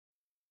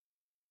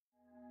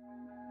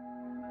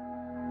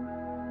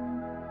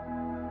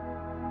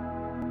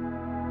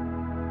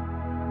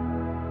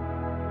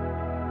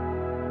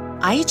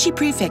Aichi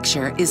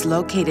Prefecture is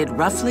located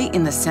roughly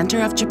in the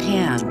center of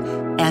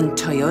Japan, and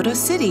Toyota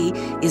City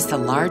is the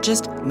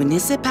largest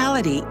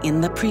municipality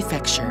in the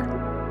prefecture.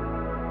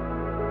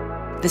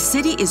 The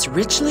city is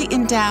richly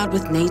endowed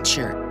with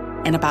nature,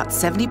 and about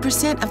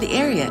 70% of the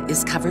area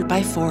is covered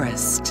by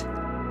forest.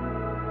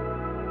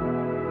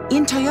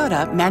 In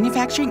Toyota,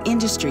 manufacturing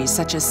industries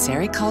such as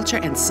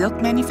sericulture and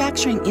silk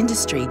manufacturing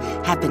industry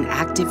have been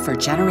active for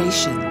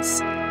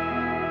generations.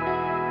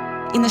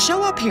 In the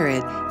Showa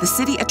period, the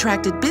city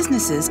attracted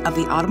businesses of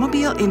the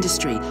automobile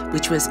industry,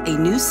 which was a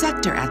new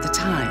sector at the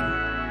time.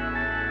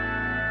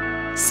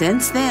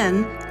 Since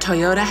then,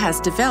 Toyota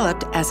has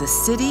developed as a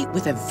city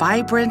with a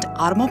vibrant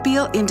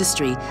automobile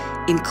industry,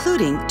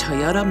 including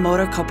Toyota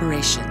Motor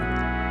Corporation.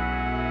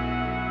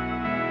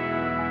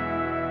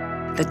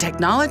 The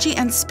technology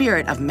and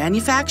spirit of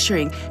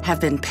manufacturing have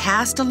been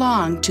passed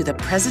along to the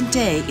present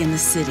day in the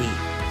city.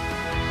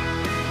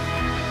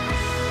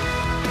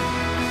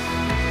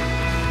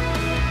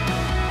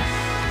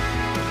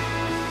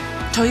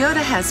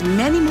 Toyota has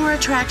many more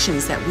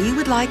attractions that we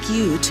would like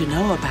you to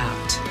know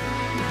about.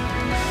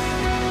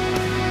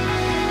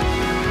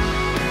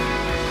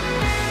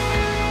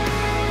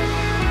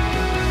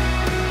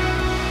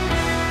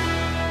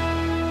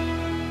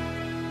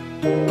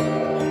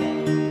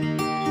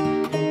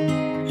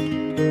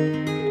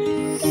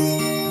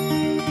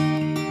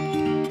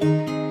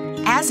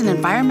 As an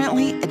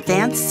environmentally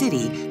advanced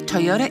city,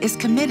 Toyota is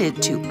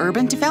committed to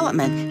urban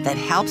development that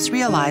helps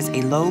realize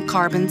a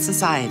low-carbon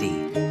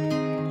society.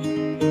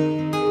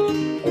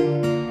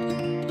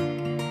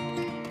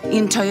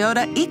 In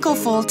Toyota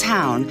Eco-Full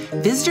Town,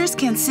 visitors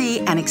can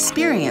see and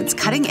experience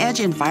cutting-edge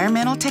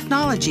environmental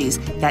technologies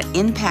that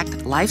impact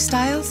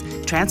lifestyles,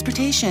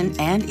 transportation,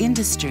 and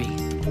industry.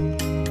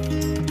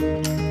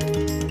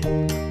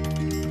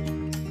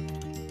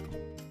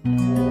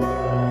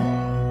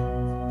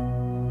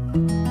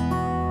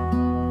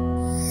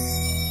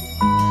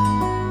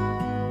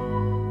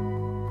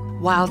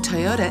 While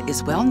Toyota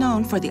is well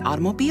known for the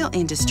automobile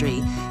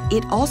industry,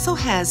 it also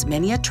has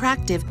many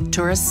attractive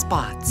tourist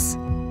spots.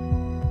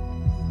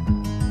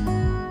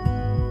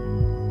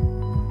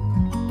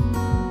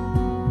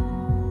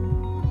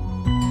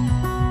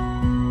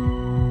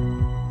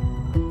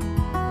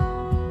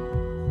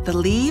 The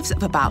leaves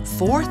of about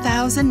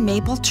 4,000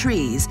 maple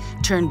trees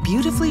turn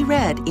beautifully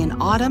red in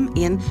autumn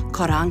in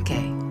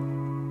Koranke.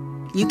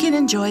 You can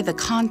enjoy the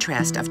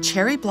contrast of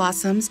cherry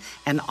blossoms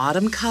and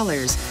autumn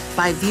colors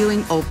by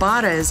viewing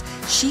Obara's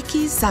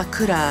Shiki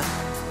Sakura.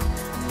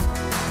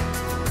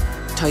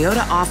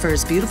 Toyota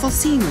offers beautiful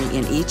scenery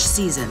in each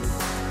season.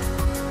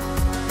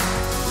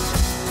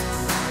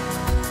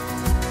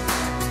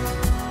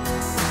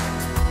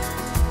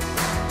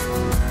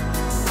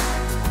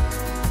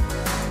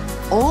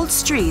 Old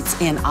streets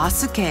in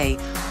Asuke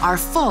are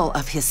full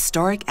of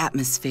historic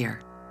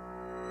atmosphere.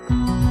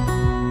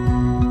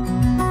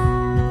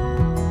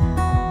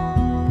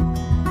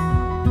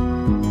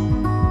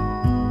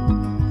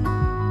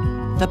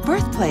 The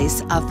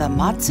birthplace of the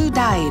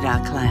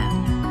Matsudaira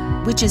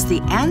clan, which is the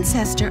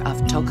ancestor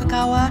of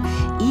Tokugawa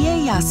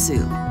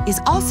Ieyasu, is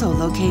also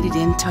located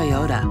in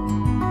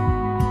Toyota.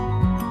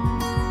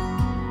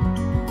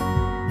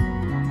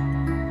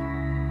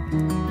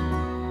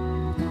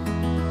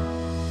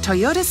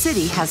 Toyota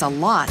City has a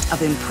lot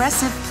of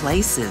impressive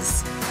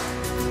places.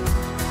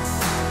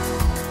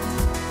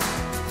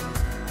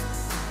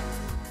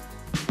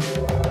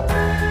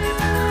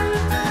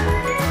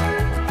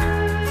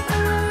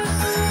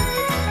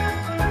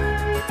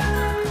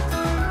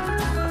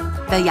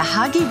 The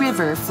Yahagi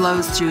River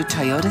flows through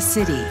Toyota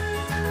City.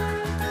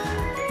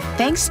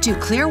 Thanks to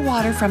clear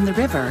water from the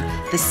river,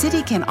 the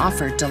city can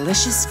offer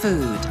delicious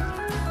food.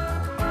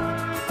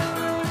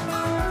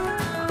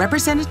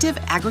 Representative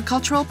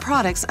agricultural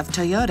products of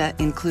Toyota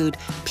include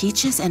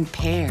peaches and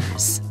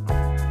pears.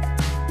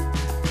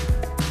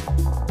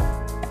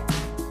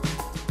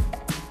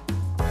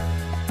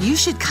 You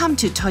should come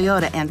to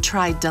Toyota and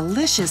try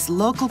delicious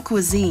local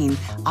cuisine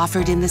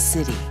offered in the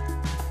city.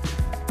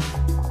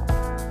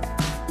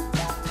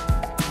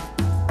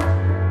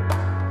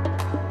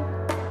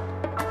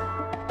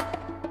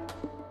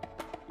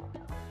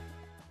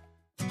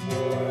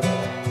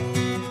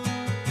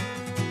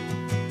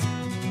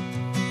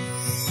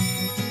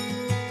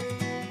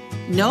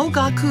 No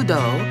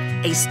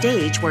Gakudo, a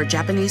stage where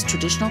Japanese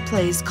traditional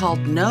plays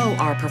called No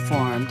are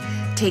performed,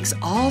 takes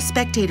all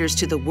spectators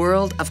to the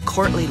world of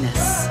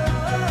courtliness.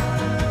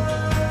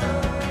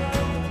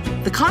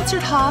 The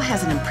concert hall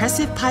has an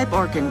impressive pipe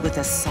organ with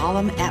a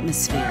solemn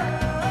atmosphere.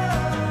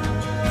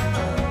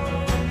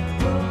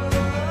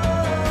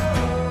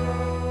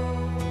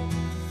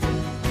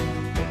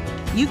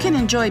 You can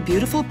enjoy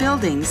beautiful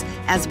buildings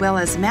as well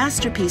as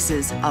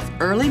masterpieces of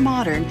early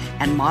modern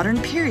and modern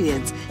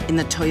periods in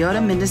the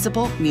Toyota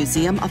Municipal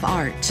Museum of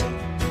Art.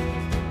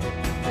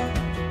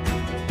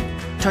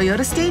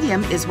 Toyota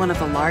Stadium is one of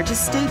the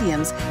largest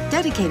stadiums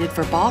dedicated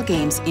for ball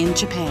games in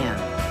Japan.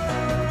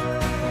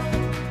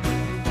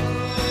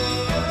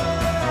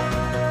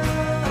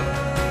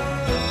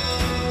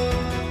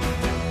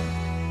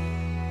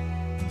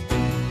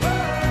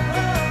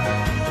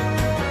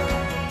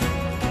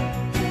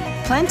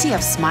 Plenty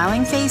of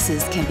smiling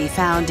faces can be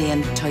found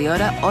in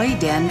Toyota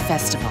Oiden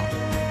Festival.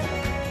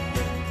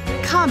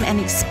 Come and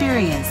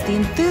experience the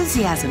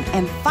enthusiasm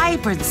and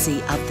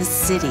vibrancy of the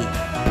city.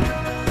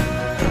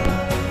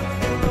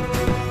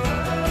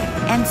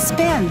 And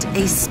spend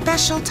a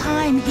special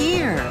time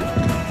here.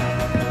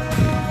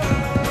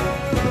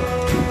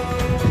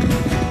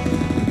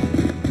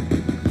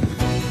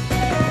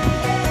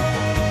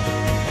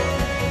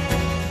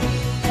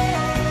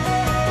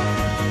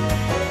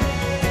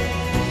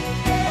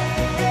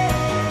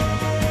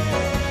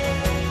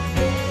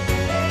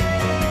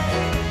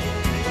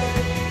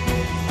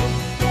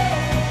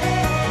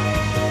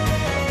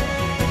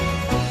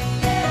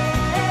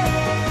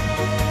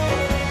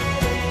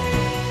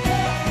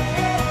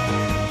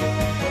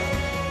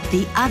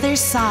 The other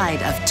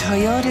side of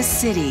Toyota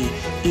City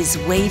is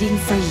waiting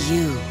for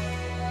you.